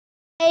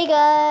Hey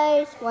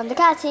guys, One the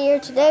Cat's here.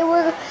 Today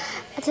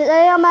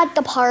I'm at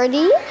the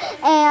party,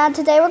 and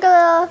today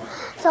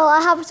so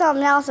I have some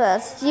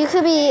announcements. You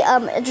could be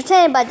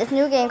entertained by this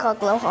new game called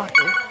Glow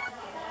Hockey.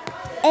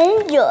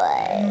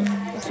 Enjoy.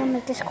 Let's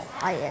make this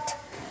quiet.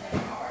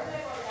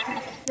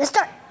 Let's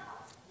start.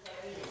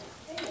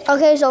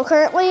 Okay, so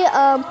currently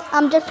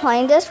I'm just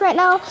playing this right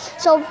now.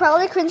 So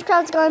probably Cringe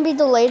is gonna be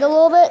delayed a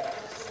little bit.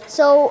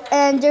 So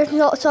there's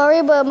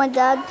sorry, but my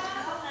dad.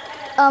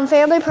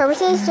 Family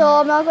purposes, so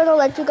I'm not gonna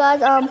let you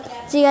guys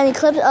see any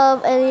clips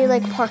of any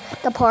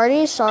the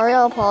party. Sorry,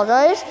 I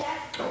apologize.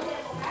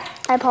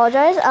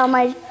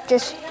 I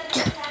just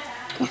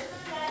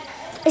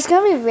it's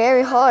gonna be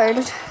very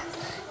hard.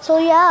 So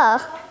yeah,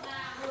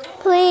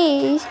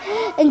 please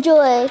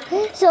enjoy.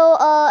 So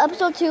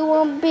episode 2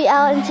 won't be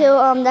out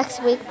until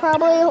next week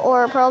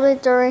probably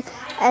during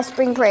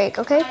spring break.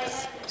 Okay,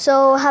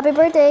 so happy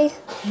birthday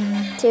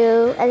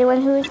to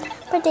anyone whose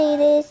birthday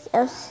it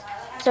is.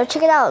 So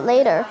check it out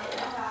later.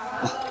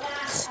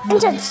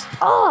 Intense.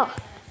 Oh.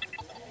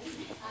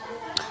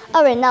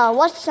 Alright, now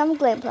watch some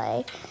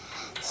gameplay.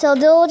 So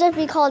they'll just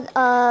be called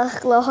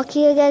Glow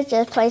Hockey again.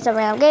 Just play some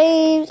random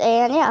games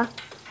and yeah.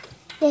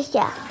 Yes,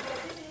 yeah.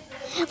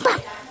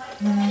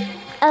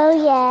 Oh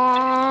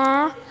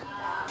yeah.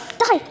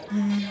 Die.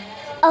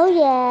 Oh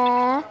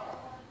yeah.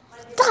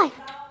 Die.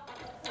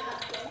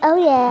 Oh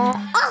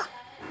yeah. Ah.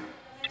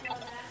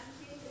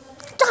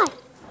 Die.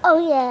 Oh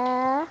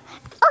yeah.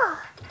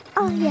 Ah.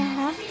 Oh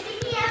yeah.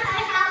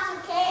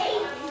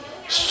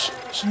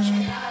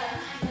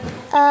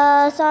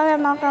 Sorry,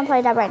 I'm not gonna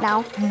play that right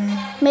now.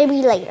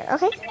 Maybe later,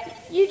 okay?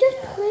 You just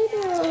played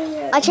it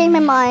earlier. I changed my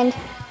mind.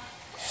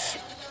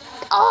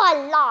 Oh,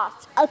 I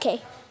lost.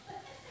 Okay.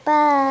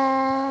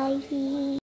 Bye.